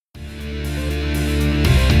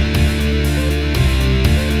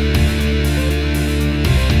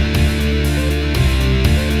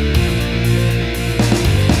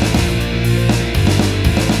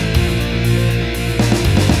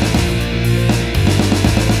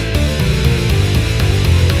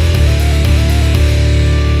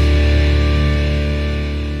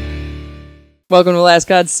Welcome to Last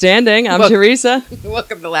God Standing. I'm Teresa.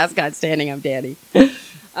 Welcome to Last God Standing. I'm Danny.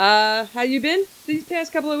 How you been these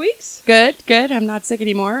past couple of weeks? Good. I'm not sick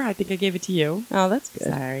anymore. I think I gave it to you. Oh, that's good.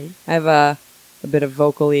 Sorry. I have a bit of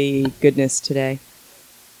vocally goodness today.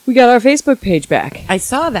 We got our Facebook page back. I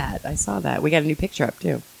saw that. We got a new picture up,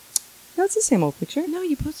 too. No, it's the same old picture. No,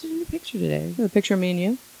 you posted a new picture today. The picture of me and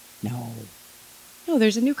you? No,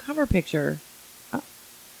 there's a new cover picture. No?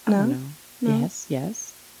 No. No.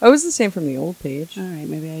 Yes. Oh, it was the same from the old page. All right,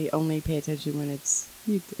 maybe I only pay attention when it's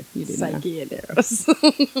You do Psyche and Eros.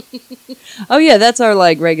 Oh, yeah, that's our,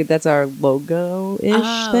 that's our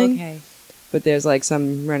logo-ish thing. Okay. But there's,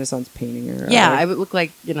 some Renaissance painting or... Yeah, I would look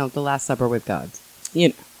like, The Last Supper with gods. Yeah.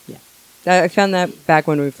 I found that back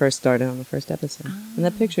when we first started on the first episode. Oh. And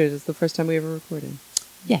that picture is the first time we ever recorded.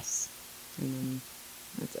 Yes. And then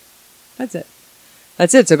that's it.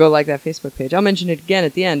 That's it. So go like that Facebook page. I'll mention it again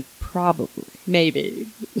at the end, probably. Maybe.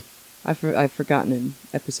 I've forgotten in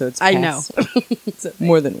episodes I past. know.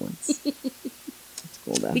 More than once. It's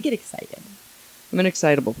cool, though. We get excited. I'm an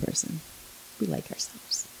excitable person. We like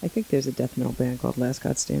ourselves. I think there's a death metal band called Last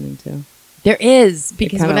God Standing, too. There is,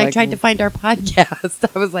 because when I like tried to find our podcast,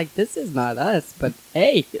 I was like, this is not us, but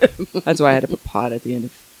hey. That's why I had to put pod at the end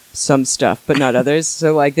of some stuff, but not others.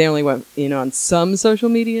 So, they only went, on some social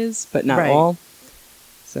medias, but not all.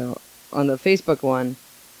 So, on the Facebook one,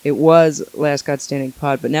 it was Last God Standing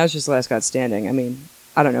pod, but now it's just Last God Standing. I mean,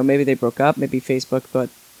 I don't know. Maybe they broke up. Maybe Facebook thought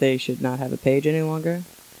they should not have a page any longer.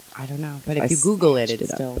 I don't know. But if you Google it,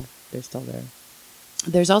 they're still there.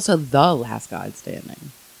 There's also The Last God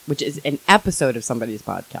Standing, which is an episode of somebody's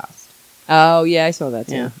podcast. Oh, yeah, I saw that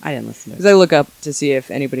too. Yeah, I didn't listen to it. Because I look up to see if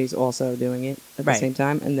anybody's also doing it at the same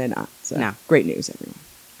time, and they're not. So, No. Great news, everyone.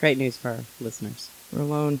 Great news for our listeners. We're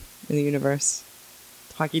alone in the universe.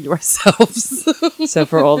 Talking to ourselves. Except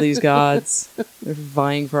for all these gods. They're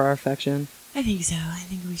vying for our affection. I think so. I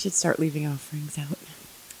think we should start leaving offerings out.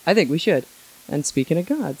 I think we should. And speaking of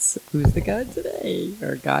gods, Who's the god today?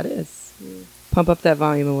 Or goddess? pump up that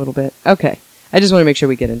volume a little bit. Okay. I just want to make sure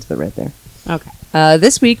we get into the red there. Okay.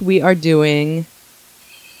 This week we are doing...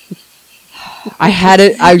 I had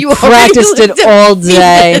it. I You practiced already it all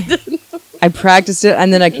day. I practiced it,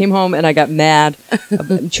 and then I came home and I got mad.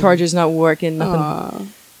 Charger's not working.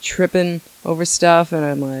 Nothing. Tripping over stuff, and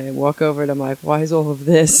I'm like, walk over and I'm like, why is all of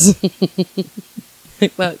this?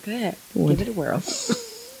 Well, go ahead. Give it a whirl.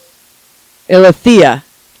 Ilithia.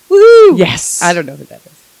 Woohoo! Yes. I don't know who that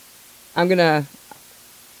is. I'm gonna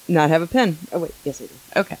not have a pen. Oh wait, yes I do.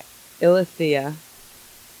 Okay. Ilithia.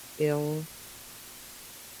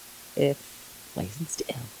 Licensed to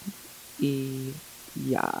ill.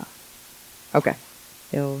 Yeah. Okay.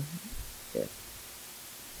 There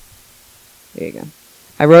you go.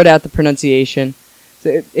 I wrote out the pronunciation.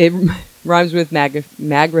 So it rhymes with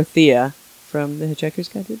Magrathea from The Hitchhiker's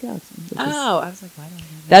Guide to the Galaxy. I was like, why don't I know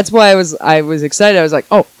that? That's why I was excited. I was like,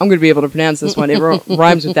 oh, I'm going to be able to pronounce this one. It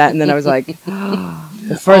rhymes with that. And then I was like,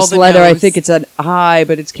 the first letter, I think it's an I,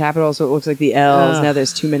 but it's capital, so it looks like the L's. Now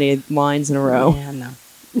there's too many lines in a row. Yeah, no.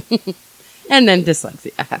 And then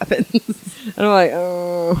dyslexia happens. And I'm like,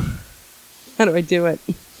 oh, how do I do it?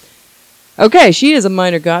 Okay, she is a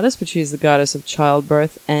minor goddess, but she's the goddess of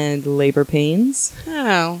childbirth and labor pains.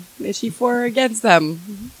 Oh, is she for or against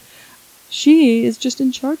them? She is just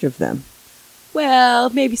in charge of them. Well,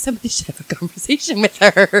 maybe somebody should have a conversation with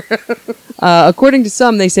her. According to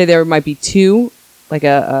some, they say there might be two, like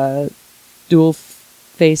a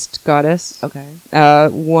dual-faced goddess. Okay.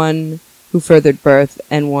 One who furthered birth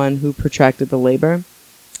and one who protracted the labor.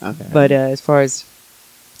 Okay. But as far as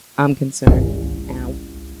I'm concerned, ow.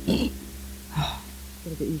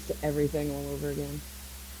 Gotta get used to everything all over again.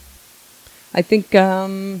 I think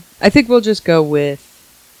we'll just go with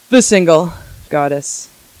the single goddess.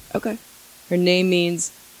 Okay. Her name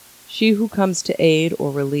means she who comes to aid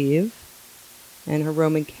or relieve, and her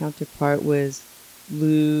Roman counterpart was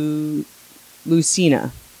Lucina.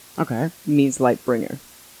 Okay. Means light bringer.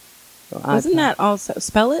 So Wasn't that also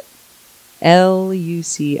spell it?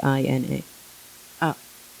 Lucina. Oh.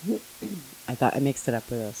 I thought I mixed it up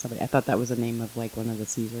with somebody. I thought that was the name of one of the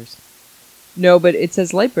Caesars. No, but it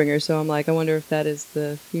says Lightbringer, so I'm like, I wonder if that is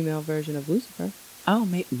the female version of Lucifer. Oh,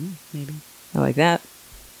 maybe. I like that.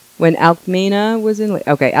 When Alcmena was in...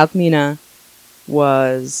 Okay, Alcmena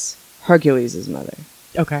was Hercules' mother.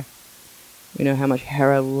 Okay. We know how much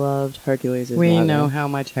Hera loved Hercules' mother. We know how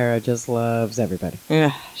much Hera just loves everybody.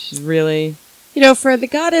 Yeah, she's really... For the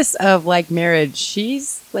goddess of, marriage,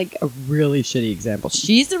 she's, a really shitty example.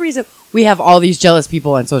 She's the reason we have all these jealous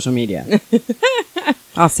people on social media.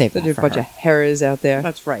 I'll save that There's a for bunch her. of Heras out there.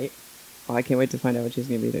 That's right. Oh, I can't wait to find out what she's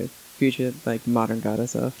going to be the future, modern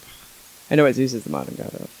goddess of. I know what Zeus is the modern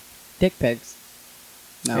god of. Dick pics.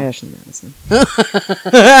 No. Ashley Madison.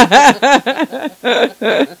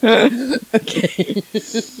 Okay.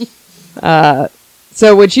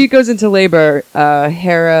 So when she goes into labor,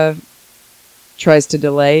 Hera tries to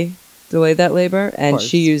delay that labor, and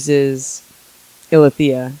she uses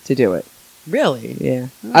Ilithia to do it. Really? Yeah.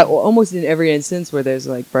 Almost in every instance where there's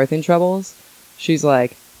like birthing troubles, she's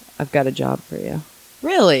like, "I've got a job for you."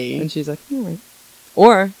 Really? And she's like, "All right."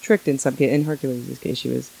 Or tricked in some case. In Hercules' case, she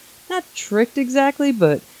was not tricked exactly,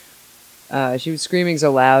 but she was screaming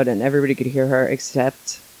so loud and everybody could hear her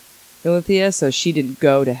except Ilithia, so she didn't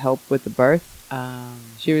go to help with the birth.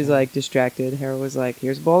 She was like distracted. Hera was like,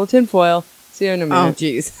 "Here's a ball of tinfoil. See you in a minute." Oh,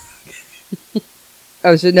 jeez.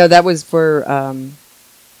 Oh, so no, that was for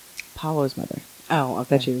Apollo's mother. Oh,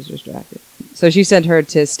 okay. That she was distracted. So she sent her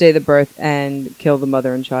to stay the birth and kill the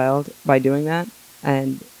mother and child by doing that.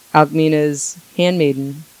 And Alcmena's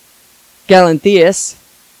handmaiden, Galantheus,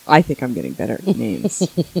 I think I'm getting better at names,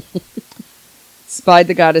 spied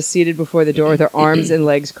the goddess seated before the door with her arms and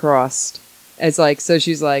legs crossed. It's like, so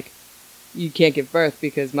she's like, "You can't give birth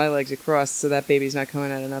because my legs are crossed, so that baby's not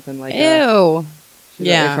coming out of nothing like that." Ew.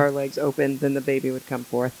 If her legs opened, then the baby would come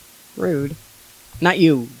forth. Rude. Not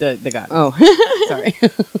you, the goddess. Oh. Sorry.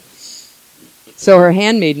 So her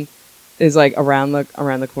handmaiden is like around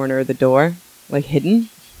the corner of the door, like hidden.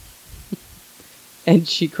 And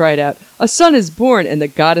she cried out, "A son is born!" And the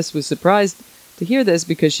goddess was surprised to hear this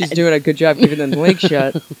because she's doing a good job keeping the link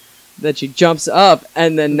shut. That she jumps up,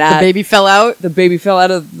 and then the baby fell out. The baby fell out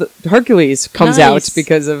of Hercules comes Nice. out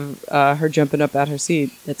because of her jumping up out her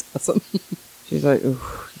seat. That's awesome. She's like, "Ooh,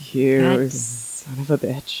 you son of a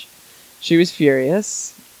bitch." She was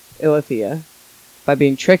furious, Ilithia, by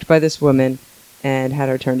being tricked by this woman and had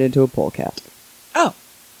her turned into a polecat. Oh.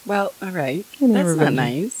 Well, all right. Can That's never not be-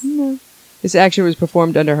 nice. No. This action was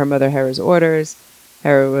performed under her mother Hera's orders.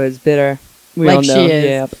 Hera was bitter. We Like all know. she is.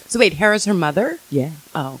 Yep. So wait, Hera's her mother? Yeah.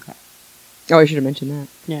 Oh, okay. Oh, I should have mentioned that.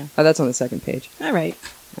 Yeah. Oh, that's on the second page. All right.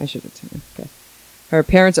 I should have said okay. Her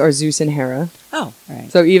parents are Zeus and Hera. Oh, all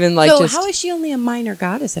right. So even like so just how is she only a minor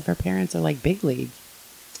goddess if her parents are like big league?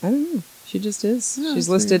 I don't know. She just is. Oh, She's that's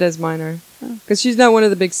listed weird. as minor Oh. because she's not one of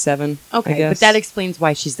the big seven. I Okay, guess. but that explains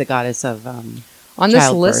why she's the goddess of on this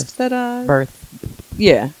childbirth. list that birth.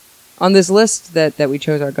 yeah, on this list that we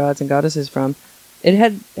chose our gods and goddesses from, it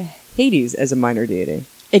had Hades as a minor deity,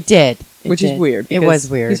 It did. which is weird. It because was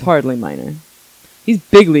weird. He's hardly minor. He's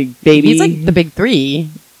big league, baby. He's like the big three.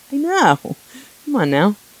 I know. Come on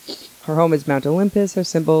now. Her home is Mount Olympus. Her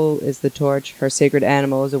symbol is the torch. Her sacred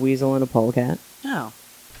animal is a weasel and a polecat. Oh.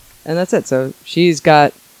 And that's it. So she's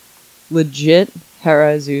got legit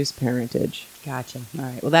Hera Zeus parentage. Gotcha. All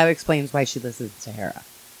right. Well, that explains why she listens to Hera.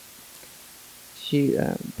 She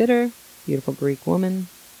bitter, beautiful Greek woman.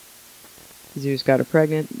 Zeus got her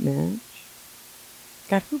pregnant. Match.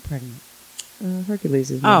 Got who pregnant?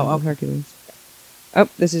 Hercules is Oh, okay. Hercules. Oh,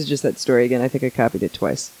 this is just that story again. I think I copied it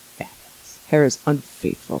twice. Fabulous. Hera's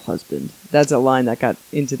unfaithful husband. That's a line that got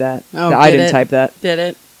into that. Oh, I did didn't it? type that. Did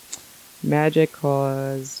it? Magic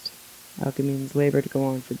caused Alcmene's labor to go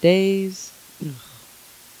on for days.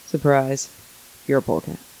 Surprise. You're a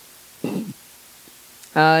polecat.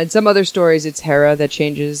 In some other stories, it's Hera that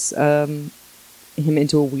changes him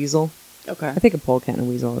into a weasel. Okay. I think a polecat and a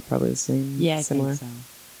weasel are probably the same. Yeah, I similar, think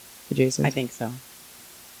adjacent. so. I think so.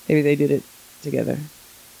 Maybe they did it together.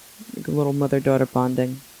 Like a little mother-daughter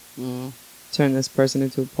bonding. Mm. Turn this person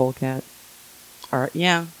into a polecat. Or,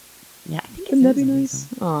 yeah. Yeah, I think Wouldn't that be is a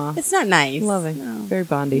nice? weasel. Aw. It's not nice. Loving. No. Very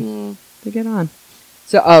bondy. Mm. They get on.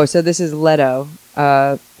 So this is Leto,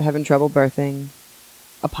 having trouble birthing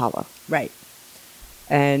Apollo. Right.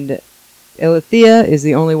 And Ilithia is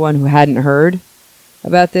the only one who hadn't heard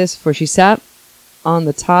about this, for she sat on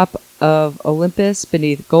the top of Olympus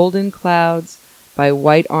beneath golden clouds by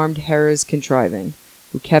white-armed Hera's contriving,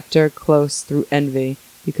 who kept her close through envy,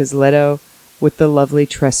 because Leto, with the lovely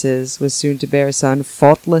tresses, was soon to bear a son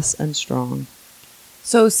faultless and strong.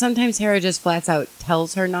 So sometimes Hera just flats out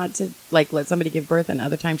tells her not to, like, let somebody give birth, and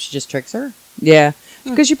other times she just tricks her? Yeah,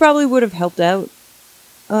 because she probably would have helped out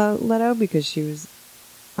Leto, because she was,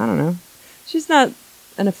 I don't know, she's not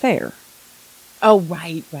an affair. Oh,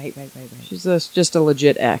 right. She's just a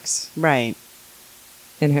legit ex. Right.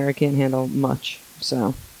 And Hera can't handle much,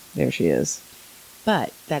 so there she is.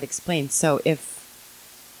 But that explains. So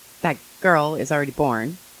if that girl is already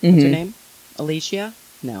born, what's her name? Alicia?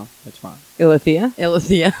 No, that's wrong. Ilithia?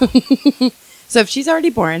 Ilithia. So if she's already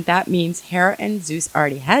born, that means Hera and Zeus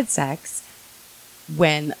already had sex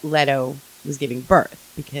when Leto was giving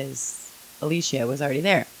birth, because Alicia was already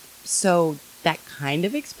there. So that kind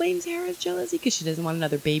of explains Hera's jealousy because she doesn't want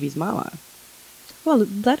another baby's mama. Well,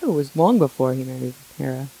 Leto was long before he married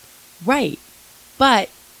Hera. Right. But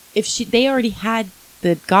if they already had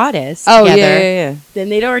the goddess Oh, together, yeah. then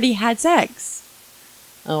they'd already had sex.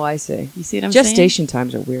 Oh, I see. You see what I'm saying? Gestation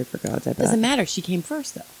times are weird for gods, I bet. Doesn't matter. She came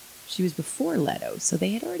first, though. She was before Leto, so they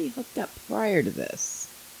had already hooked up prior to this.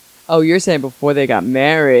 Oh, you're saying before they got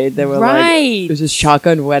married, they were like, it was a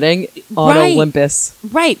shotgun wedding on Olympus.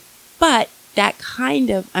 Right. But that kind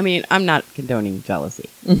of, I mean, I'm not condoning jealousy,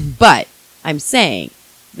 but I'm saying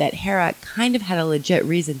that Hera kind of had a legit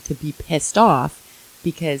reason to be pissed off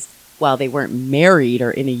because while they weren't married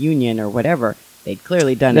or in a union or whatever, they'd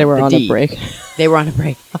clearly done They were on deed. a break. They were on a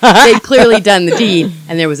break. They'd clearly done the deed,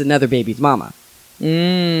 and there was another baby's mama.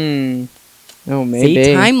 Oh, maybe.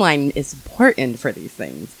 See, timeline is important for these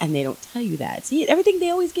things, and they don't tell you that. See, everything, they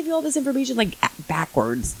always give you all this information, like,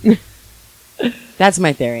 backwards. That's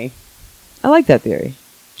my theory. I like that theory.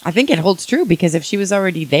 I think it holds true, because if she was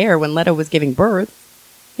already there when Leto was giving birth,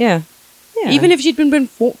 Yeah. even if she'd been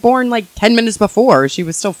born, like, 10 minutes before, she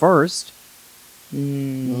was still first.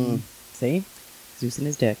 See? Zeus and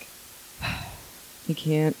his dick. You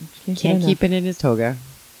can't Can't keep it in his toga.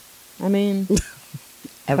 I mean,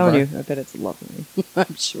 Ever. telling you, I bet it's lovely.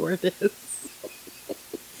 I'm sure it is.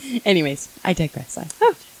 Anyways, I digress.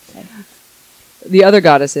 The other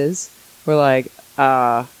goddesses were like,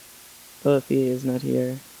 Lilithia is not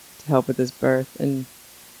here to help with this birth. And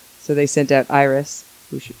so they sent out Iris,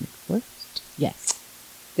 who should make first. Yes.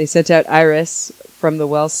 They sent out Iris from the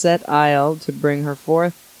well-set isle to bring her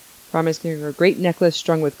forth, promising her a great necklace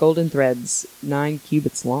strung with golden threads, 9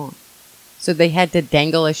 cubits long. So they had to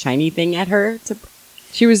dangle a shiny thing at her to...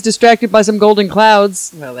 She was distracted by some golden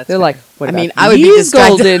clouds. Well, that's They're fair. like, what I about mean, I would be these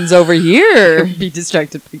distracted. goldens over here? be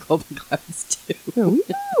distracted by golden clouds too.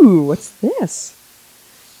 Ooh, what's this?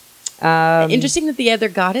 Interesting that the other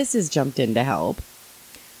goddesses jumped in to help.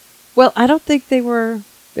 Well, I don't think they were...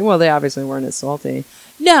 Well, they obviously weren't as salty.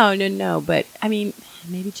 No. But, I mean,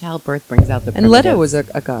 maybe childbirth brings out the And Leto primitive. was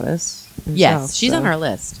a goddess. Yes, herself, she's so- on our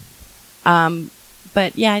list.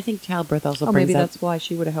 But, yeah, I think childbirth also Oh, brings maybe out... that's why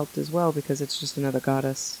she would have helped as well, because it's just another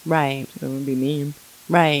goddess. Right, That would be mean.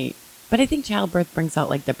 right. But I think childbirth brings out,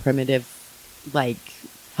 like, the primitive, like,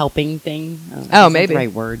 helping thing. Oh, That's not maybe. the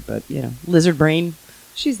right word, but, you know. Lizard brain.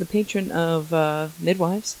 She's the patron of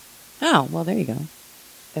midwives. Oh, well, there you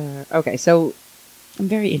go. Okay, so... I'm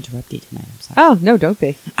very interrupty tonight, I'm sorry. Oh, no, don't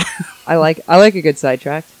be. I like a good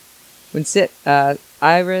sidetrack. When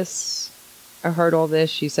Iris heard all this,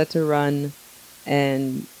 she set to run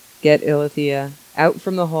and get Ilithia out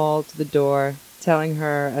from the hall to the door, telling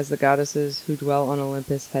her as the goddesses who dwell on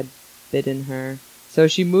Olympus had bidden her. So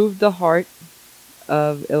she moved the heart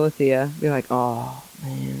of Ilithia, be like, oh,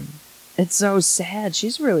 man, it's so sad.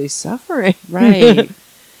 She's really suffering. Right.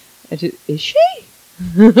 Is she?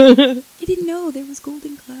 I didn't know there was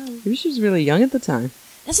golden clouds. Maybe she was really young at the time.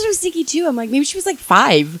 That's what I was thinking too. I'm like, maybe she was like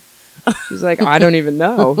 5. She's like, I don't even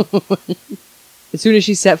know. As soon as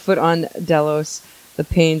she set foot on Delos, the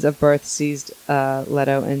pains of birth seized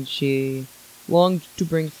Leto, and she longed to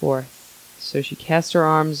bring forth. So she cast her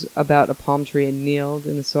arms about a palm tree and kneeled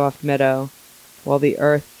in the soft meadow, while the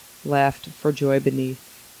earth laughed for joy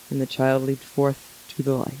beneath, and the child leaped forth to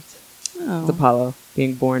the light. Oh. It's Apollo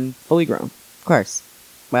being born fully grown. Of course.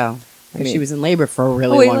 Well, I 'cause mean- she was in labor for a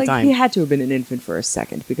really long time. He had to have been an infant for a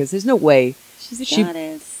second, because there's no way. She's a She-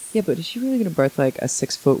 goddess. Yeah, but is she really going to birth like a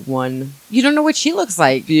 6'1" You don't know what she looks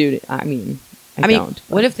like. beauty? I mean, I don't.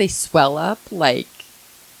 What if they swell up like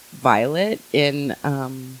Violet in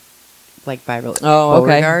like Violet Oh,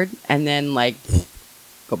 okay. Beauregard, and then like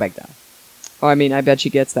go back down? Oh, I mean, I bet she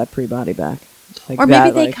gets that pre-body back. Like Or maybe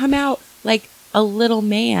that, they like- come out like a little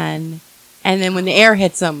man, and then when the air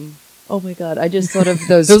hits them, Oh my god! I just thought of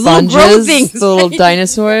those Those little grow sponges, things, the little right?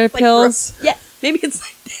 dinosaur like, pills. yeah, maybe it's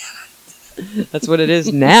like that. That's what it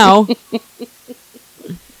is now.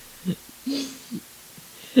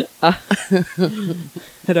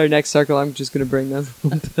 At our next circle, I'm just gonna bring those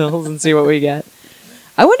little pills and see what we get.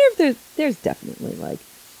 I wonder if there's definitely like,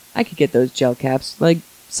 I could get those gel caps. Like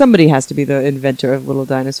somebody has to be the inventor of little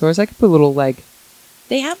dinosaurs. I could put little like.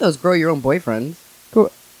 They have those grow your own boyfriends.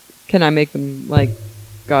 Can I make them like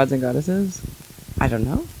gods and goddesses? I don't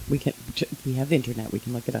know. We have the internet. We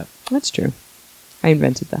can look it up. That's true. I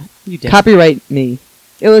invented that. You did. Copyright me.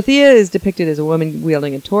 Ilithia is depicted as a woman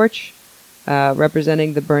wielding a torch,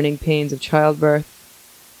 representing the burning pains of childbirth,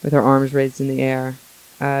 with her arms raised in the air.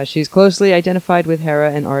 She's closely identified with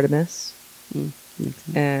Hera and Artemis, Makes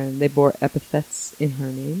sense. and they bore epithets in her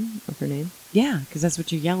name. Yeah, because that's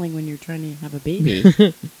what you're yelling when you're trying to have a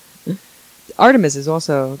baby. Artemis is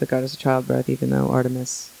also the goddess of childbirth, even though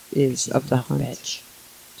Artemis is of the hunt. Bitch.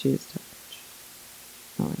 She is a bitch.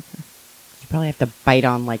 I like her. You probably have to bite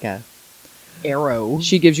on like a arrow.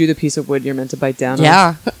 She gives you the piece of wood you're meant to bite down on.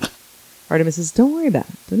 Yeah. Artemis says, don't worry about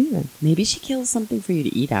it. Don't even. Maybe she kills something for you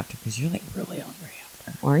to eat after because you're like really hungry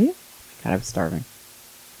after. Are you? God, I'm starving.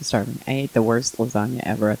 I ate the worst lasagna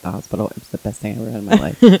ever at the hospital. It was the best thing I ever had in my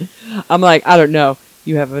life. I'm like, I don't know.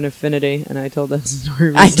 You have an affinity, and I told that story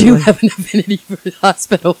recently. I do have an affinity for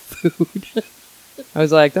hospital food. I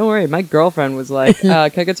was like, don't worry. My girlfriend was like, can I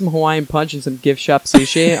get some Hawaiian punch and some gift shop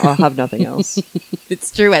sushi? I'll have nothing else.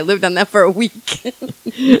 It's true. I lived on that for a week.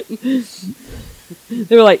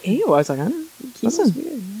 They were like, ew. I was like, I don't know. That's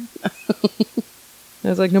weird. I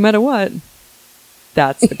was like, no matter what,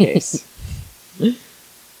 that's the case. They're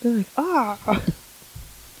like, I'm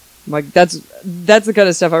like, that's the kind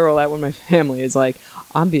of stuff I roll out when my family is like,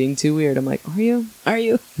 I'm being too weird. I'm like, are you? Are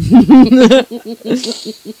you?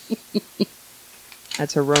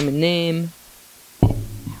 That's her Roman name. I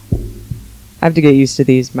have to get used to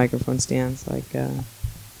these microphone stands. Like, I'm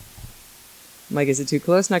like, is it too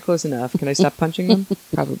close? Not close enough. Can I stop punching them?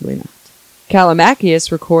 Probably not.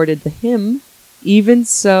 Callimachus recorded the hymn, Even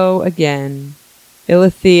So Again,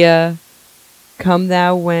 Ilithea, come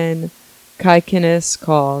thou when Caecinus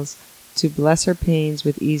calls, to bless her pains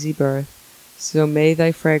with easy birth, so may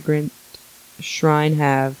thy fragrant shrine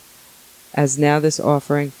have, as now this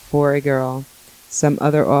offering for a girl, some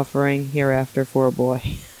other offering hereafter for a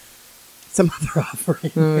boy. Some other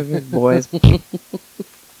offering. Boys.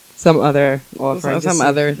 Some other offering. Some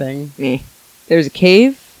other thing. There's a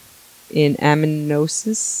cave in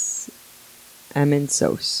Amensos.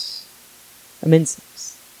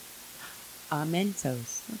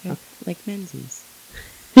 Okay. Like Menzies.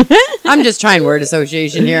 I'm just trying word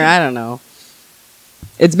association here. I don't know.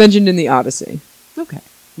 It's mentioned in the Odyssey. Okay.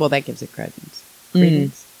 Well, that gives it credence.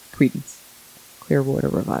 Credence. Clearwater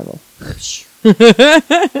Revival. Is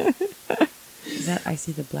that I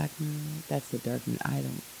see the black moon? That's the dark moon.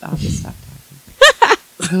 I'll just stop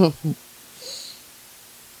talking.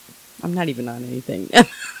 I'm not even on anything.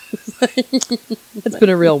 It's been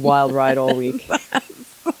a real wild ride all week.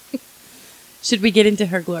 Should we get into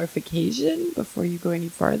her glorification before you go any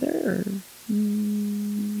farther? Or? I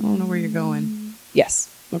don't know where you're going. Yes.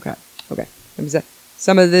 Okay.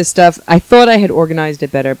 Some of this stuff, I thought I had organized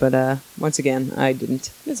it better, but once again, I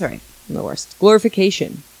didn't. That's all right. I'm the worst.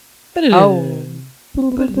 Glorification. Oh.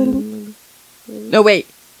 No, wait.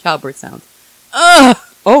 Childbirth sounds. Ugh!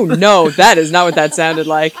 Oh, no. That is not what that sounded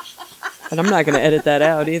like. And I'm not going to edit that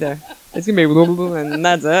out either. It's going to be and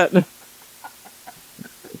that's it.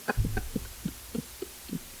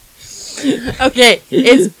 Okay,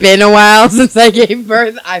 it's been a while since I gave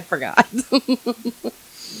birth. I forgot.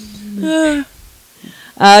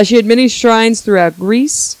 She had many shrines throughout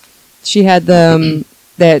Greece. She had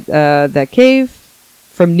that cave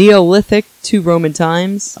from Neolithic to Roman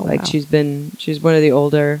times. Oh, wow. She's one of the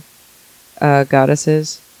older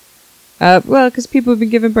goddesses. Well, because people have been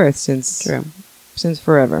giving birth since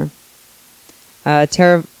forever.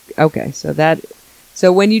 Okay,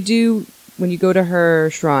 so when you go to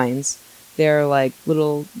her shrines, there are like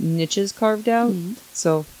little niches carved out. Mm-hmm.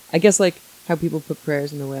 So I guess like how people put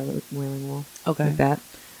prayers in the Wailing Wall. Okay. Like that.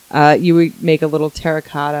 You would make a little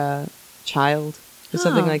terracotta child or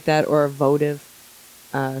something like that, or a votive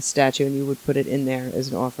statue, and you would put it in there as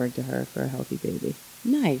an offering to her for a healthy baby.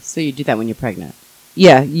 Nice. So you do that when you're pregnant?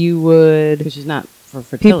 Yeah, you would. Which is not for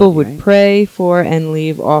fertility, people would right? pray for and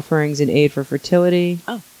leave offerings in aid for fertility.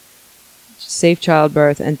 Oh. Safe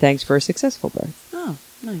childbirth, and thanks for a successful birth. Oh,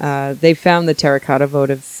 nice. They found the terracotta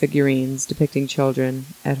votive figurines depicting children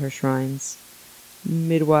at her shrines.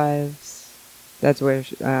 Midwives. That's where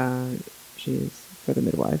she is for the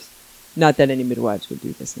midwives. Not that any midwives would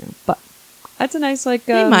do this now, but that's a nice like.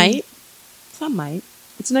 They might. Some might.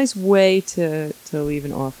 It's a nice way to leave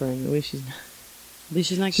an offering. At least she's not. At least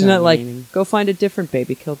she's not. She's not like, go find a different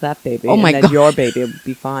baby, kill that baby. Oh my God. God. Your baby will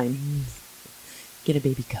be fine. Get a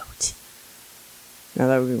baby goat. No,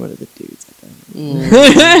 that would be one of the dudes.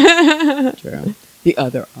 True. The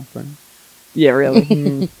other offering. Yeah,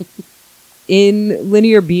 really. In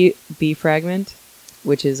Linear B fragment,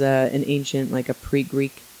 which is an ancient, like a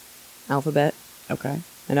pre-Greek alphabet. Okay.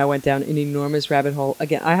 And I went down an enormous rabbit hole.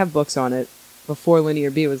 Again, I have books on it. Before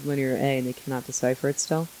Linear B was Linear A, and they cannot decipher it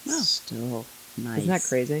still. Oh. Still nice. Isn't that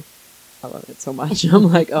crazy? I love it so much.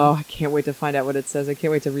 I'm like, oh, I can't wait to find out what it says. I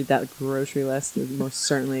can't wait to read that grocery list. It most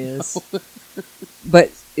certainly is.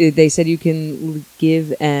 But they said you can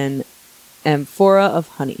give an amphora of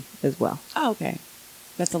honey as well. Oh, okay.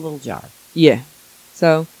 That's a little jar. Yeah.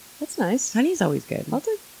 So, that's nice. Honey's always good. I'll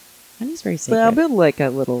take Honey's very sacred. But I'll build like a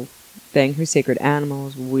little thing. Her sacred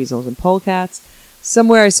animals, weasels and polecats.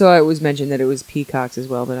 Somewhere I saw it was mentioned that it was peacocks as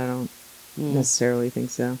well, but I don't necessarily think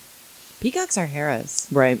so. Peacocks are Hera's.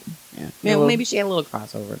 Right. Yeah. Maybe she had a little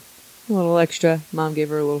crossover. A little extra. Mom gave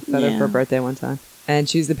her a little feather for her birthday one time. And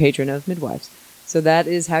she's the patron of midwives. So that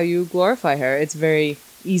is how you glorify her. It's very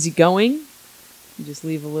easygoing. You just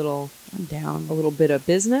leave a little bit of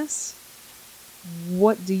business.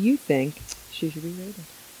 What do you think she should be rated?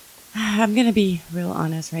 I'm going to be real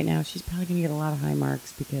honest right now. She's probably going to get a lot of high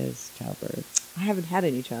marks because childbirth. I haven't had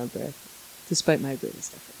any childbirth, despite my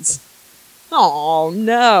greatest efforts. Oh,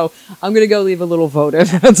 no. I'm going to go leave a little votive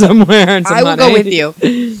somewhere. And some I will honey. go with you.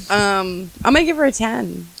 I'm going to give her a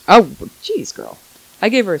 10. Oh, jeez, girl. I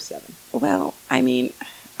gave her a 7. Well, I mean,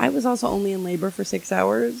 I was also only in labor for 6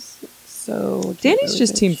 hours, so... Danny's really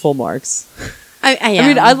just team full marks. I am. I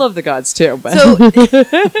mean, I love the gods, too. But So...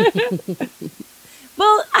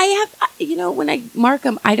 Well, I have, when I mark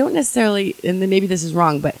them, I don't necessarily, and then maybe this is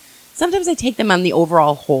wrong, but sometimes I take them on the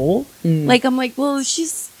overall whole. Like, I'm like, well,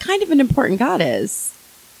 she's kind of an important goddess,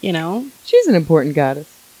 She's an important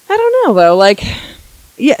goddess. I don't know, though. Like,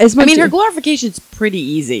 yeah, as much her glorification's pretty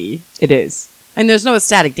easy. It is. And there's no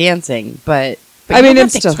ecstatic dancing, but I you mean, don't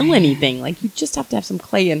it's have to still kill anything. Like, you just have to have some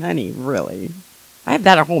clay and honey, really. I have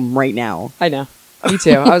that at home right now. I know. Me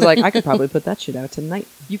too. I was like, I could probably put that shit out tonight.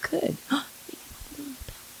 You could.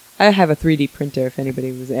 I have a 3D printer, if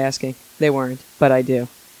anybody was asking. They weren't, but I do.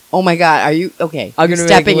 Oh my god, are you okay? I'm You're gonna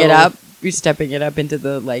stepping make a it little- up. You're stepping it up into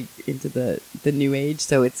the new age,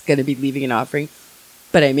 so it's gonna be leaving an offering.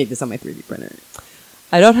 But I made this on my 3D printer.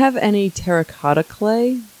 I don't have any terracotta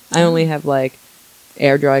clay. I only have like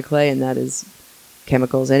air dry clay, and that is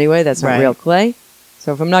chemicals anyway. That's not Right. real clay.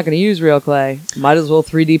 So if I'm not going to use real clay, might as well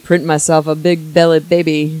 3D print myself a big bellied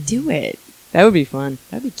baby. Do it. That would be fun.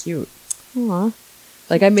 That'd be cute. Aww.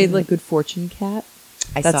 Like I made like Good Fortune cat.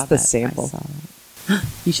 I That's saw the that. sample. I saw that.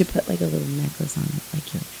 You should put like a little necklace on it,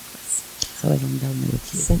 like your necklace, so everyone will know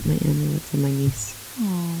it's you. Sent my amulet to my niece.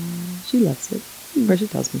 Aww. She loves it. Or she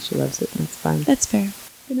tells me she loves it, and that's fine. That's fair.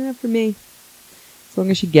 Good enough for me. As long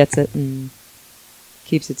as she gets it and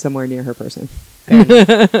keeps it somewhere near her person.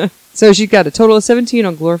 So she got a total of 17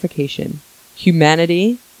 on glorification.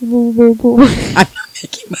 Humanity. I'm not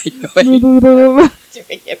making my noise.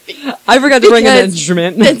 I forgot to bring an Because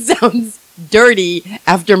instrument. That sounds dirty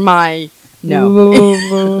after my no.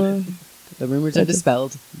 The rumors are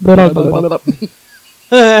dispelled.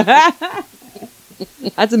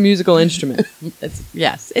 That's a musical instrument.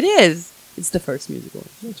 Yes, it is. It's the first musical.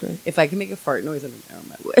 That's right. If I can make a fart noise under my arm,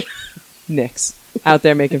 I would. Nyx out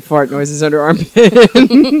there making fart noises under armpit.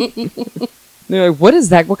 They're like, what is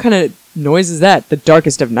that? What kind of noise is that? The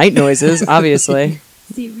darkest of night noises, obviously.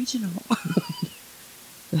 It's the original.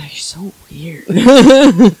 You're so weird.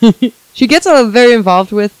 She gets very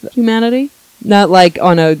involved with humanity. Not like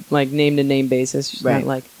on a name to name basis. She's Right. not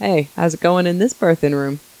like, hey, how's it going in this birthing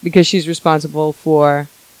room? Because she's responsible for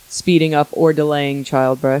speeding up or delaying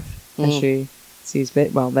childbirth as she sees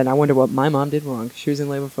fit. Well, then I wonder what my mom did wrong. She was in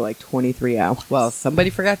labor for like 23 hours. Well, somebody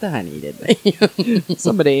forgot the honey, didn't they?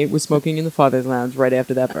 Somebody was smoking in the father's lounge right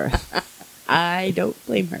after that birth. I don't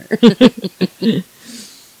blame her.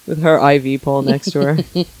 With her IV pole next to her.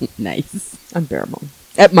 Nice. Unbearable.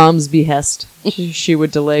 At mom's behest, she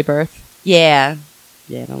would delay birth. Yeah.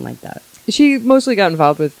 Yeah, I don't like that. She mostly got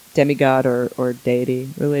involved with demigod or deity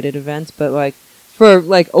related events, but like for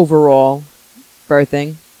like overall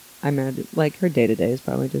birthing, I imagine like her day to day is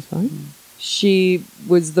probably just fine. She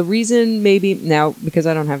was the reason, maybe now because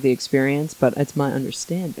I don't have the experience, but it's my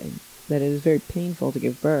understanding that it is very painful to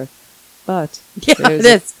give birth. But Yeah, it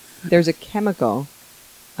is. There's a chemical,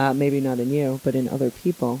 maybe not in you, but in other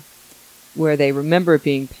people, where they remember it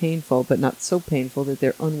being painful, but not so painful that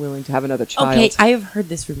they're unwilling to have another child. Okay, I have heard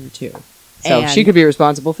this rumor too. So she could be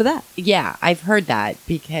responsible for that. Yeah, I've heard that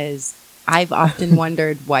because I've often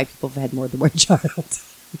wondered why people have had more than one child.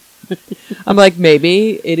 I'm like,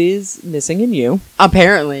 maybe it is missing in you.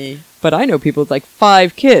 Apparently. But I know people with like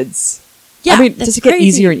 5 kids. Yeah, I mean, that's does it get crazy.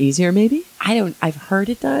 easier and easier, maybe? I've heard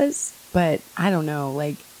it does, but I don't know.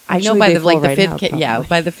 Like, I Usually know by they the fall right 5th out, kid. Yeah, probably.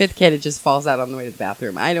 by the 5th kid, it just falls out on the way to the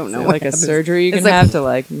bathroom. I don't know. Is it what like a happens. surgery you It's can like- have to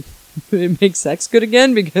like make sex good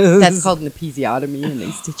again because That's called an episiotomy, and they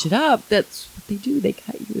stitch it up. That's what they do. They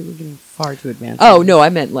cut you. We're getting far too advanced. Oh no, I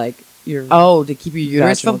meant like your to keep your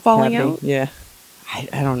uterus vaginal from falling cavity. out. Yeah.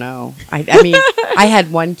 I don't know. I mean, I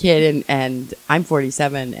had one kid, and I'm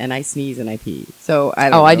 47, and I sneeze and I pee. So I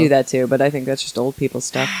don't know. I do that too, but I think that's just old people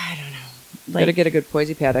stuff. I don't know. Gotta get a good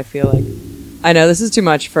poisey pad. I feel like I know this is too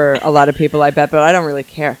much for a lot of people, I bet, but I don't really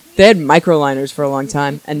care. They had microliners for a long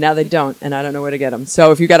time, and now they don't, and I don't know where to get them.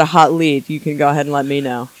 So if you got a hot lead, you can go ahead and let me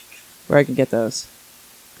know where I can get those,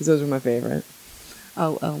 because those are my favorite.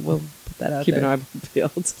 Oh, we'll put that out Keep there. an eye on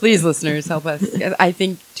fields. Please, listeners, help us. I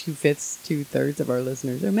think 2/3 of our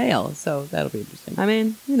listeners are male, so that'll be interesting. I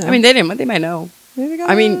mean, you know. They might know. Maybe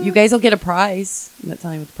I mean, you guys will get a prize. I'm not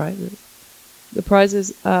telling you what the prize is. The prize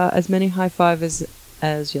is as many high five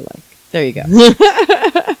as you like. There you go.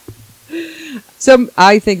 So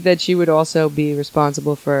I think that she would also be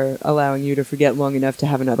responsible for allowing you to forget long enough to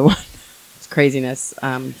have another one. It's craziness.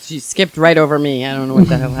 She skipped right over me. I don't know what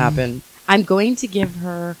the hell happened. I'm going to give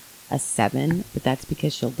her a 7, but that's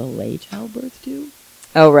because she'll delay childbirth too.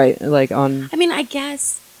 Oh, right. Like on... I mean, I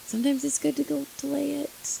guess sometimes it's good to go delay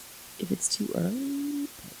it if it's too early.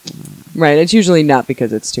 Right. It's usually not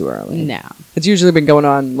because it's too early. No. It's usually been going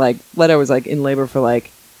on, like, Leto was, like, in labor for,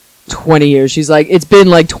 like, 20 years. She's like, it's been,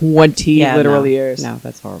 like, 20 literal years. No,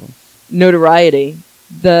 that's horrible. Notoriety.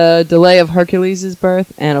 The delay of Hercules'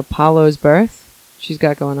 birth and Apollo's birth, she's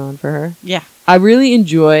got going on for her. Yeah. I really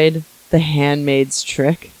enjoyed The Handmaid's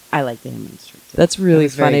Trick. I like the Handmaid's Trick. That's really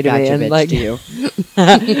That was very funny to me. gotcha And, bitch like, to you.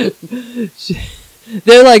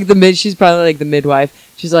 they're like she's probably like the midwife.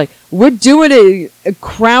 She's like, we're doing a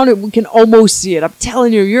crown and we can almost see it. I'm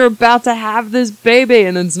telling you, you're about to have this baby.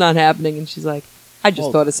 And then it's not happening. And she's like, I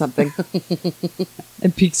just thought of something.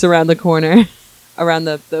 And peeks around the corner, around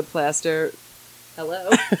the plaster.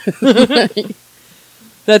 Hello.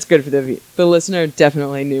 That's good for the listener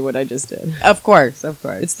definitely knew what I just did. Of course.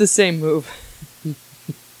 It's the same move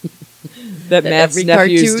that Matt's every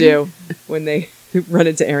nephews cartoon? do when they run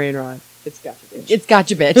into Arian Rod. It's gotcha, bitch. It's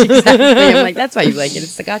gotcha bitch. Exactly. I'm like, that's why you like it.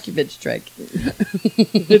 It's the gotcha bitch trick.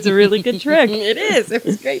 It's a really good trick. It is. It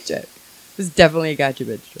was a great trick. It was definitely a gotcha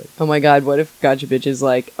bitch trick. Oh my god, what if Gotcha Bitch is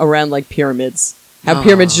like around like pyramids? How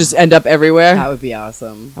pyramids just end up everywhere? That would be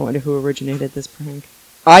awesome. I wonder who originated this prank.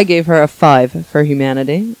 I gave her a 5 for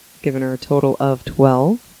humanity, giving her a total of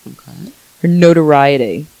 12. Okay. Her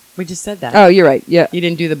notoriety. We just said that. Oh, you're right. Yeah. You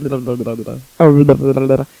didn't do the blah, blah, blah, blah, blah. Oh, blah, blah,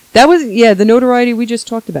 blah, blah. That was, yeah, the notoriety, we just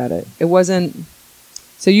talked about it. It wasn't...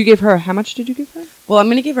 So you gave her, how much did you give her? Well, I'm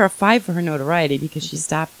going to give her a 5 for her notoriety because she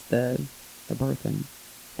stopped the birthing.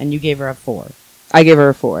 And you gave her a 4. I gave her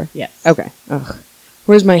a 4. Yes. Okay. Ugh.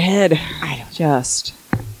 Where's my head? I don't Just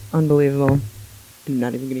unbelievable. I'm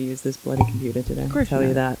not even going to use this bloody computer today. Of course I'll tell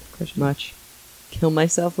you not. that. Much. Kill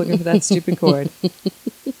myself looking for that stupid cord.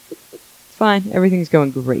 It's fine. Everything's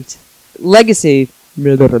going great. Legacy.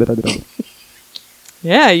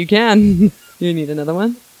 Yeah, you can. You need another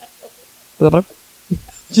one?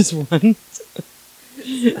 Just one?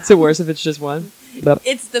 Is it worse if it's just one?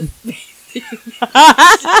 It's the...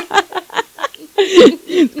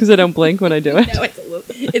 Because I don't blink when I do it. No, it's a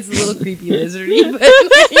little creepy lizardy. But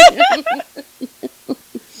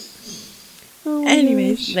Oh my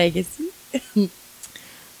anyways, gosh. legacy.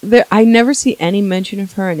 I never see any mention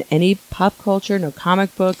of her in any pop culture, no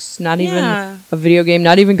comic books, not even Yeah. a video game,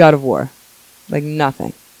 not even God of War. Like,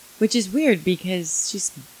 nothing. Which is weird because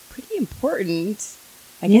she's pretty important.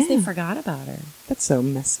 I guess they Yeah. forgot about her. That's so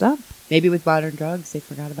messed up. Maybe with modern drugs, they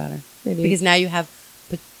forgot about her. Maybe. Because now you have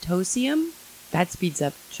potassium. That speeds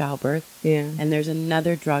up childbirth. Yeah. And there's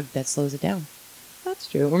another drug that slows it down. That's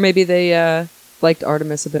true. Or maybe they liked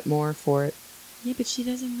Artemis a bit more for it. Yeah, but she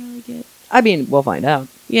doesn't really get... I mean, we'll find out.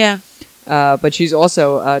 Yeah. But she's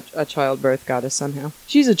also a childbirth goddess somehow.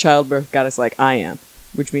 She's a childbirth goddess like I am,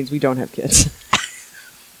 which means we don't have kids.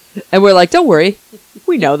 And we're like, don't worry.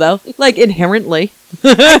 We know, though. Like, inherently.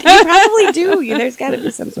 You probably do. There's got to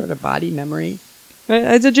be some sort of body memory. Right?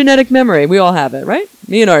 It's a genetic memory. We all have it, right?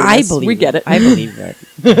 Me and Artemis. I believe we get it. I believe it.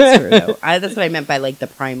 That's true, though. That's what I meant by, like, the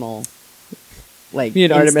primal, like, Me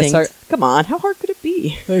and Artemis are... instinct. Come on, how hard could it be?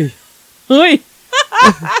 Hey. Hey.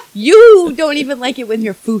 You don't even like it when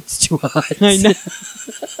your food's too hot. I know.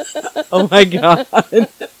 Oh my god.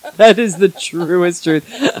 That is the truest truth.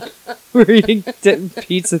 We were eating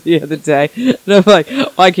pizza the other day, and I'm like,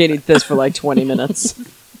 oh, I can't eat this for like 20 minutes.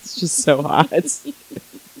 It's just so hot.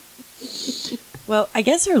 Well, I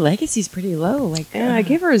guess her legacy's pretty low. Like, Yeah, I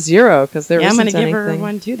gave her a 0 because there I'm isn't gonna give her anything.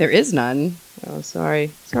 one too. There is none. Oh,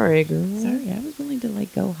 sorry. Sorry, girl. Sorry, I was willing to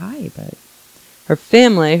like go high, but Her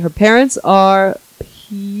family, her parents are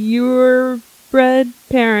purebred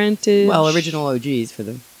parentage. well, original OGs for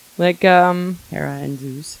the Like, Hera and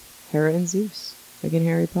Zeus. Hera and Zeus. Like in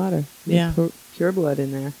Harry Potter. Yeah. Pure blood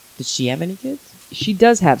in there. Did she have any kids? She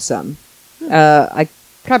does have some. I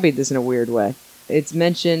copied this in a weird way. It's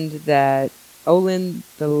mentioned that Olin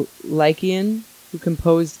the Lycian, who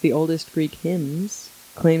composed the oldest Greek hymns,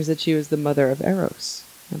 claims that she was the mother of Eros.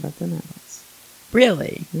 How about them apples?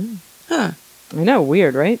 Really? Yeah. Huh. I know,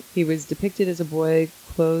 weird, right? He was depicted as a boy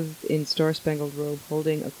clothed in star-spangled robe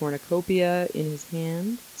holding a cornucopia in his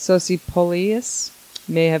hand. Sosipolius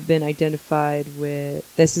may have been identified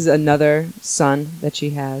with... This is another son that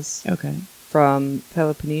she has Okay. from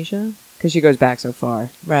Peloponnesia, because she goes back so far.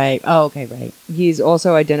 Right. Oh, okay, right. He's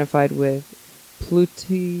also identified with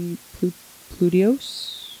Plutios,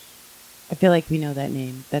 I feel like we know that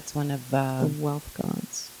name. That's one of... the wealth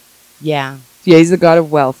gods. yeah. Yeah, he's the god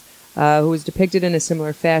of wealth, who was depicted in a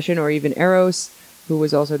similar fashion, or even Eros, who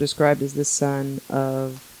was also described as the son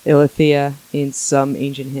of Ilithia in some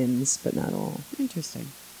ancient hymns, but not all. Interesting.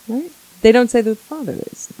 Right? They don't say who the father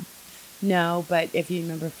is. No, but if you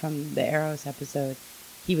remember from the Eros episode,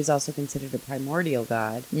 he was also considered a primordial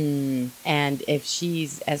god. Mm, And if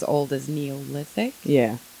she's as old as Neolithic,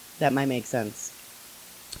 yeah. that might make sense.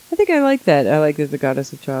 I think I like that. I like that the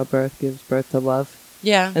goddess of childbirth gives birth to love,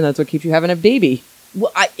 Yeah. and that's what keeps you having a baby.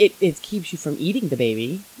 Well, it keeps you from eating the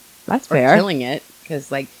baby. That's Or fair. killing it. Because,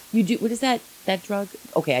 like, you do... What is that drug?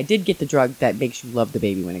 Okay, I did get the drug that makes you love the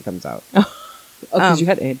baby when it comes out. Oh, because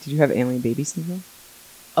did you have alien baby syndrome?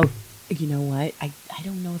 Oh, you know what? I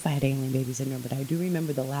don't know if I had alien baby syndrome, but I do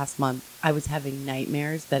remember the last month I was having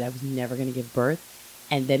nightmares that I was never going to give birth.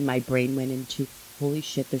 And then my brain went into, holy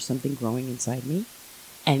shit, there's something growing inside me.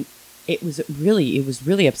 And it was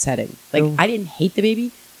really upsetting. Like, Oh. I didn't hate the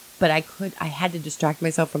baby, but I had to distract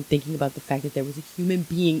myself from thinking about the fact that there was a human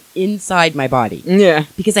being inside my body. Yeah.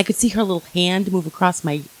 Because I could see her little hand move across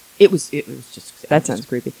my... It was just... That sounds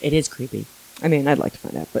creepy. It is creepy. I mean, I'd like to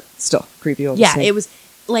find out, but still, creepy all the Yeah, same. it was...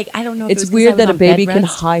 Like, I don't know if It's it was 'cause weird I was that a on baby bed can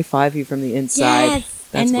rest. high-five you from the inside. Yes!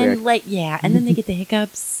 That's and then, weird. like, yeah, and then they get the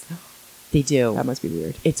hiccups. They do. That must be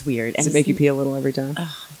weird. It's weird. Does and it make you it's- pee a little every time?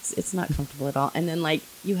 It's not comfortable at all. And then, like,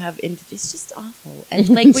 you have... It's just awful. And,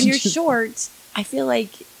 like, when you're short, I feel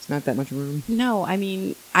like... It's not that much room. No, I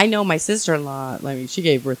mean, I know my sister-in-law, I mean, she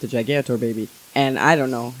gave birth to Gigantor baby, and I don't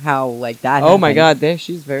know how, like, that Oh my happened. god,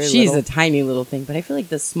 she's very She's little. a tiny little thing, but I feel like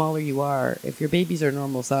the smaller you are, if your babies are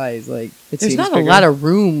normal size, like, It there's seems not bigger. a lot of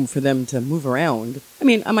room for them to move around. I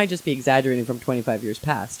mean, I might just be exaggerating from 25 years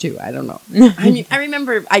past, too. I don't know. I mean,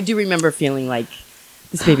 I do remember feeling like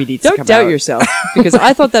this baby needs to Don't come doubt out. yourself, because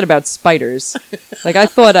I thought that about spiders. Like, I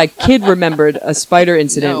thought a kid remembered a spider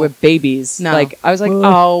incident No. with babies. No. Like, I was like, Ugh.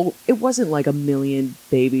 oh, it wasn't like a million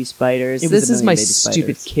baby spiders. It was This a is my million baby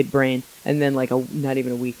stupid spiders. kid brain. And then, like, not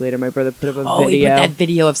even a week later, my brother put up a Oh, he video. put that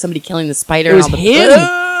video of somebody killing the spider. It was and all him!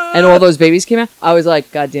 the... And all those babies came out. I was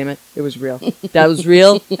like, God damn it, it was real. That was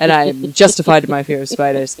real, and I am justified in my fear of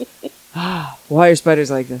spiders. Why are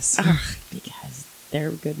spiders like this? Because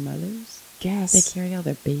they're good mothers. Guess. They carry all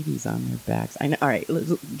their babies on their backs. I know. All right, let's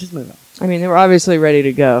just move on. I mean, they were obviously ready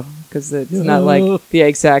to go, because it's not like the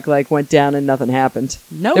egg sac like went down and nothing happened.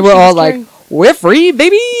 No, They were all like, "We're free,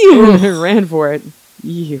 baby!" and ran for it.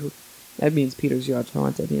 Ew. That means Peter's yard's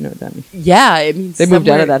haunted. You know what that means. yeah, it means They moved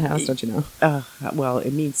out of somewhere- that house, don't you know? Well,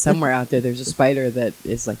 it means somewhere out there there's a spider that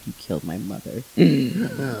is like, you killed my mother. He's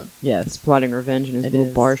Yes, plotting revenge in his It little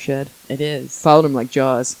is. bar shed. it is. Followed him like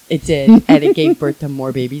Jaws. It did, and it gave birth to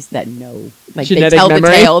more babies that know. Like Genetic they tell memory?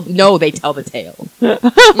 the tale. No, they tell the tale.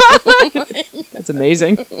 That's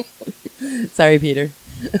amazing. Sorry, Peter.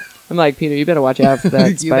 I'm like, Peter, you better watch out for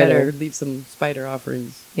that You spider. better leave some spider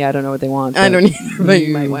offerings. Yeah, I don't know what they want. I but don't either, but you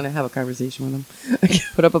you might want to have a conversation with them.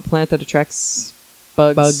 put up a plant that attracts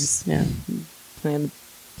bugs. Bugs. Yeah. Plant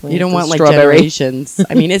You don't a want like strawberry. generations.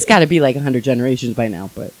 I mean, it's got to be like 100 generations by now,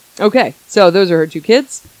 but Okay, so those are her two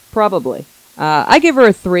kids? Probably. I give her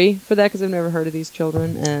a 3 for that because I've never heard of these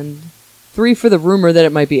children, and 3 for the rumor that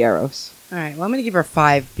it might be Eros. all right. Well, I'm gonna give her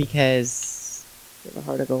 5 because They have a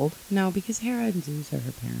heart of gold. no, because Hera and Zeus are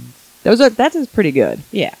her parents. That is pretty good.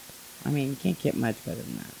 Yeah. I mean, you can't get much better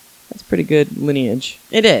than that. That's pretty good lineage.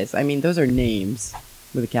 It is. I mean, those are names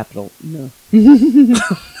with a capital. No.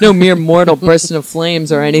 No mere mortal bursting of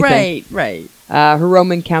flames or anything. Right. Her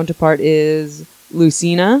Roman counterpart is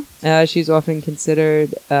Lucina. She's often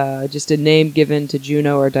considered just a name given to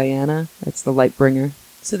Juno or Diana. That's the light bringer.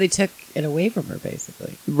 So they took it away from her,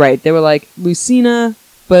 basically. Right. They were like, Lucina,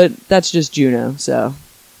 but that's just Juno, so...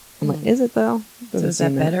 I'm like, is it though? So is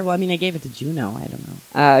that better? Well, I mean, I gave it to Juno. I don't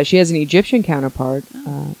know. She has an Egyptian counterpart,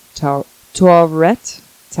 Taweret.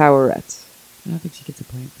 I don't think she gets a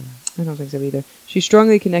point for that. I don't think so either. She's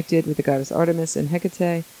strongly connected with the goddess Artemis and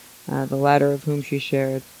Hecate, the latter of whom she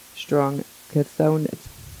shared strong chthonic.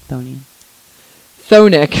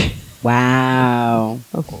 Wow.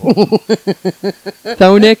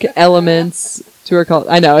 Chthonic elements to her cult.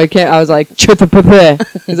 I know, I can't, I was like,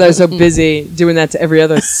 because I was so busy doing that to every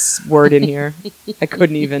other word in here. I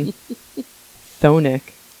couldn't even. Chthonic.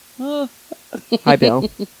 Hi, Bill.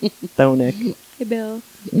 Thonic. Hey, Bill.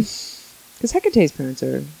 Because Hecate's parents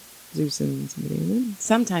are Zeus and somebody in them.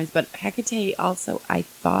 Sometimes, but Hecate also, I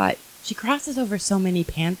thought, she crosses over so many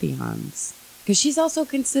pantheons. Because she's also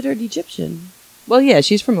considered Egyptian. Well, yeah,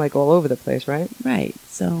 she's from like all over the place, right? Right.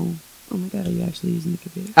 So, oh my God, are you actually using the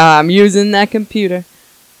computer? I'm using that computer.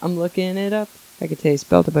 I'm looking it up. Hecate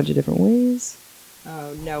spelled a bunch of different ways.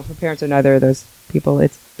 Oh, no, her parents are neither of those people.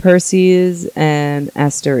 It's Perses and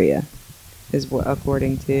Asteria, is what,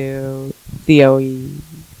 according to Theoi,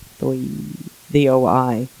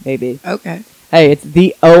 maybe. Okay. Hey, it's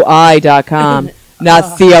theoi.com,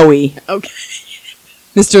 not Theoi. Okay.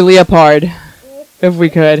 Mr. Leopard, if we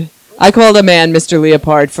could. I called a man Mr.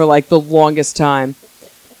 Leopard for like the longest time.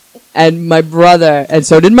 And my brother, and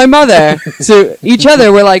so did my mother. So each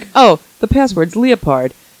other were like, oh, the password's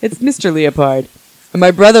Leopard. It's Mr. Leopard. And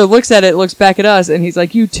my brother looks at it, looks back at us, and he's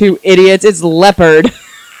like, you two idiots, it's leopard.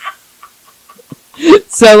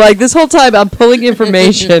 So like this whole time I'm pulling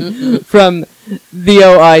information from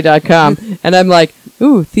theoi.com. And I'm like,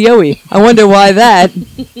 ooh, Theoi. I wonder why that.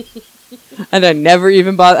 And I never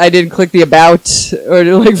even I didn't click the about or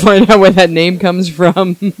to like find out where that name comes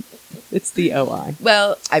from. It's the OI.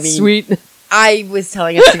 Well, I mean, Sweet. I was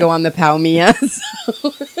telling us to go on the Palmia, so.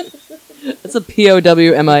 That's a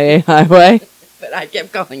POWMIA highway. But I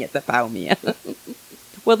kept calling it the Palmia.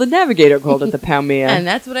 Well, the navigator called it the Palmia. And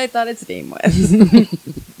that's what I thought its name was.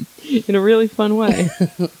 In a really fun way.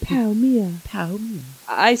 Palmia. Palmia.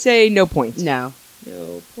 I say no point. No.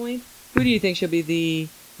 No point. Who do you think she'll be the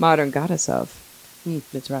modern goddess of?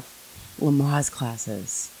 That's rough. Lamaze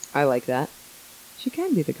classes. I like that. She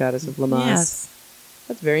can be the goddess of Lamaze. Yes.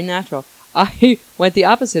 That's very natural. I went the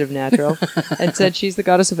opposite of natural and said she's the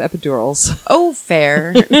goddess of epidurals. Oh,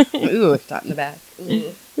 fair. Ooh, shot in the back.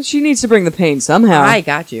 Ooh. But she needs to bring the pain somehow. I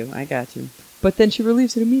got you. But then she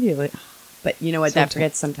relieves it immediately. But you know what? Sometimes. That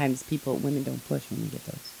forgets sometimes women don't push when they get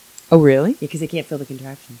those. Oh, really? Yeah, because they can't feel the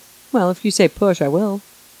contractions. Well, if you say push, I will.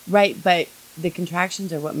 Right, but the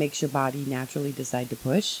contractions are what makes your body naturally decide to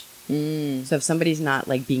push. So if somebody's not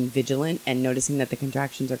like being vigilant and noticing that the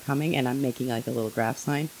contractions are coming, and I'm making like a little graph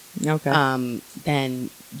sign, Okay. then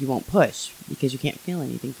you won't push because you can't feel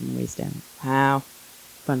anything from the waist down. Wow.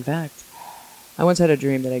 Fun fact. I once had a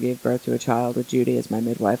dream that I gave birth to a child with Judy as my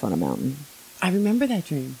midwife on a mountain. I remember that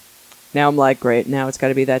dream. Now I'm like, great, now it's got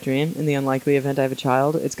to be that dream. In the unlikely event I have a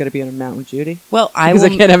child, it's got to be on a mountain with Judy. Well, I Because I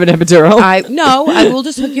can't have an epidural. I will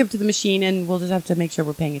just hook you up to the machine, and we'll just have to make sure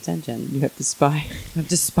we're paying attention. You have to spy. You have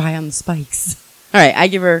to spy on the spikes. All right, I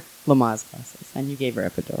give her Lamaze classes, and you gave her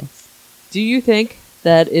epidurals. Do you think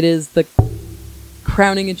that it is the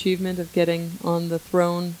crowning achievement of getting on the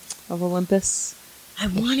throne of Olympus? I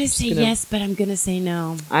want to say yes, but I'm going to say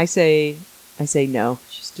no. I say no.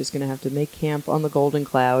 She's just going to have to make camp on the Golden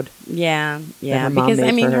Cloud. Yeah, her mom because made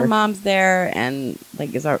I mean, for her her. mom's there, and like,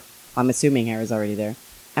 I'm assuming Hera's already there,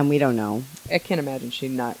 and we don't know. I can't imagine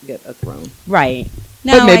she'd not get a throne. Right.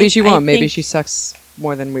 But maybe she won't. Maybe she sucks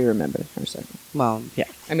more than we remember her sucking. Well, yeah.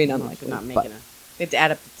 I mean, Well, unlikely. not but making we have to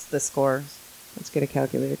add up the scores. let's get a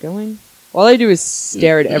calculator going. All I do is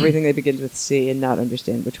stare at everything that begins with C and not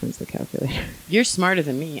understand which one's the calculator. You're smarter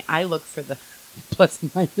than me. I look for the plus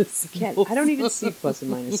and minus. I don't even see plus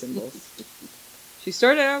and minus symbols. She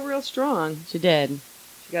started out real strong. She did.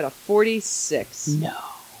 She got a 46. No.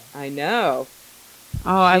 I know.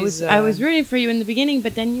 Oh, I She's, was rooting for you in the beginning,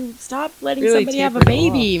 but then you stopped letting really somebody have a tapered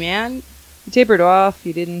baby, off. man. You tapered off.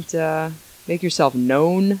 You didn't make yourself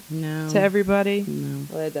known No. to everybody. No.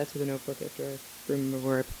 I'll add that to the notebook after I remember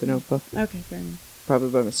where I put the notebook. Okay, fair enough. Probably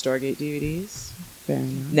by my Stargate DVDs. Fair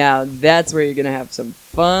enough. Now, that's where you're going to have some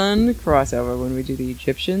fun crossover when we do the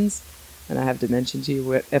Egyptians. And I have to mention to you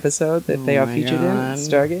what episode that they Oh are my featured God. in,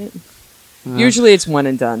 Stargate. Usually it's one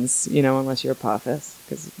and dones, unless you're Apophis,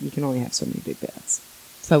 because you can only have so many big bats.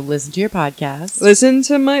 So listen to your podcast. Listen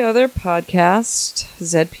to my other podcast,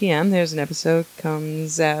 ZPM. There's an episode,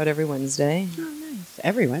 comes out every Wednesday. Oh, nice.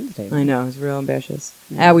 Every Wednesday. I know, it's real ambitious.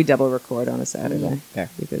 Yeah. We double record on a Saturday. Fair.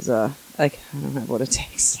 Because, I don't have what it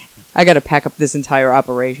takes. I got to pack up this entire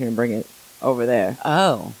operation and bring it over there.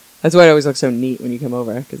 Oh. That's why it always looks so neat when you come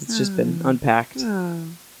over, because it's just been unpacked. Oh.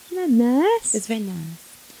 Isn't that nice? It's very nice.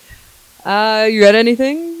 You got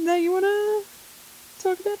anything that you want to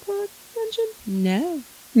talk about, plug, mention? No.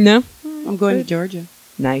 No? I'm going to Georgia.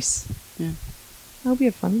 Nice. Yeah. I hope you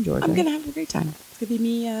have fun in Georgia. I'm going to have a great time. It's going to be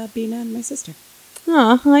me, Bina, and my sister.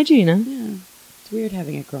 Aw, hi, Gina. Yeah. It's weird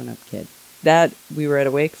having a grown-up kid. That, we were at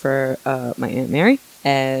a wake for my Aunt Mary,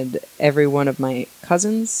 and every one of my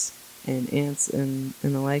cousins and aunts and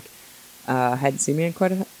the like hadn't seen me in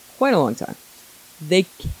quite a long time. They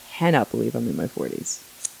cannot believe I'm in my 40s.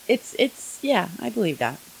 it's yeah, I believe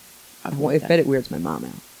that. I bet it weirds my mom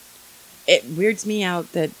out. It weirds me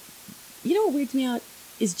out that, you know what weirds me out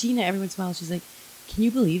is Gina every once in a while, she's like, can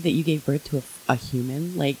you believe that you gave birth to a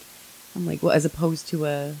human? Like, I'm like, well, as opposed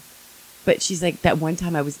to but she's like, that one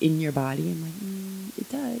time I was in your body. I'm like, it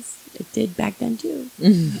does. It did back then too.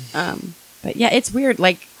 But yeah, it's weird.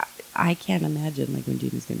 Like, I can't imagine like when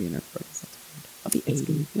Gina's going to be in her 40s. I'll be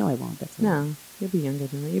 80. No, I won't. That's no, you'll be younger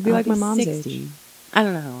than me. You'll be like my mom's 60. age. I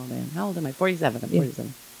don't know how old I am. How old am I? 47. I'm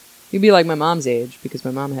 47. You'll be like my mom's age because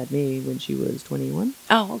my mom had me when she was 21.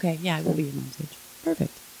 Oh, okay. Yeah, I will be your mom's age.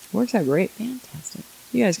 Perfect. Works out great. Fantastic.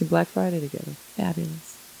 You guys can Black Friday together.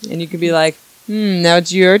 Fabulous. And you can be like, now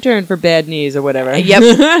it's your turn for bad knees or whatever. Yep.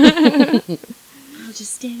 I'll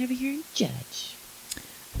just stand over here and judge.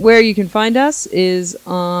 Where you can find us is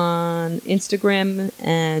on Instagram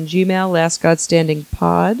and Gmail, Last God Standing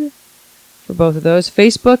Pod. For both of those.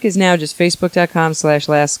 Facebook is now just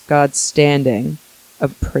facebook.com/Last God Standing.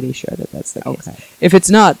 I'm pretty sure that that's the case. Okay. If it's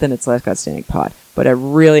not, then it's Last God Standing Pod. But I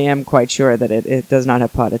really am quite sure that it does not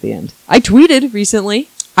have pod at the end. I tweeted recently.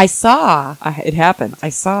 I saw. It happened. I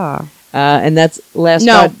saw. And that's Last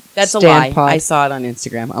God that's Stand a lie. Pod. I saw it on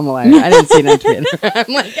Instagram. I'm a liar. I didn't see it on Twitter.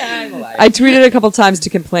 I'm like, I'm a liar. I tweeted a couple times to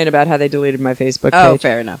complain about how they deleted my Facebook page. Oh,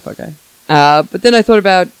 fair enough. Okay. But then I thought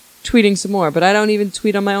about tweeting some more, but I don't even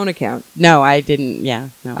tweet on my own account. No, I didn't. Yeah.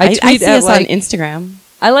 No. I see us on Instagram.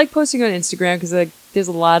 I like posting on Instagram because there's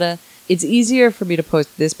a lot of... It's easier for me to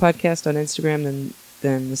post this podcast on Instagram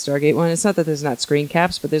than the Stargate one. It's not that there's not screen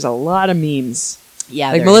caps, but there's a lot of memes.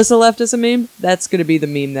 Yeah, like Melissa left us a meme. That's going to be the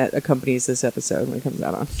meme that accompanies this episode when it comes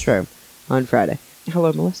out on Friday.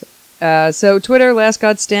 Hello, Melissa. So Twitter, Last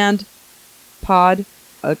God Stand Pod,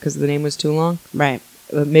 because the name was too long. Right.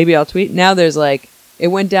 Maybe I'll tweet. Now there's it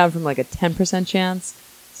went down from a 10% chance,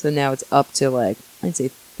 so now it's up to I'd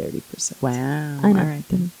say 30%. Wow. I know. All right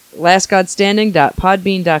then.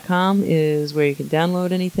 LastGodStanding.podbean.com is where you can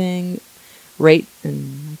download anything, rate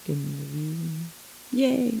and like and review.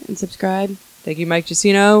 Yay. And subscribe. Thank you, Mike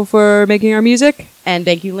Giacino, for making our music. And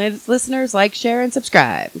thank you, listeners. Like, share, and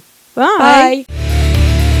subscribe. Bye. Bye.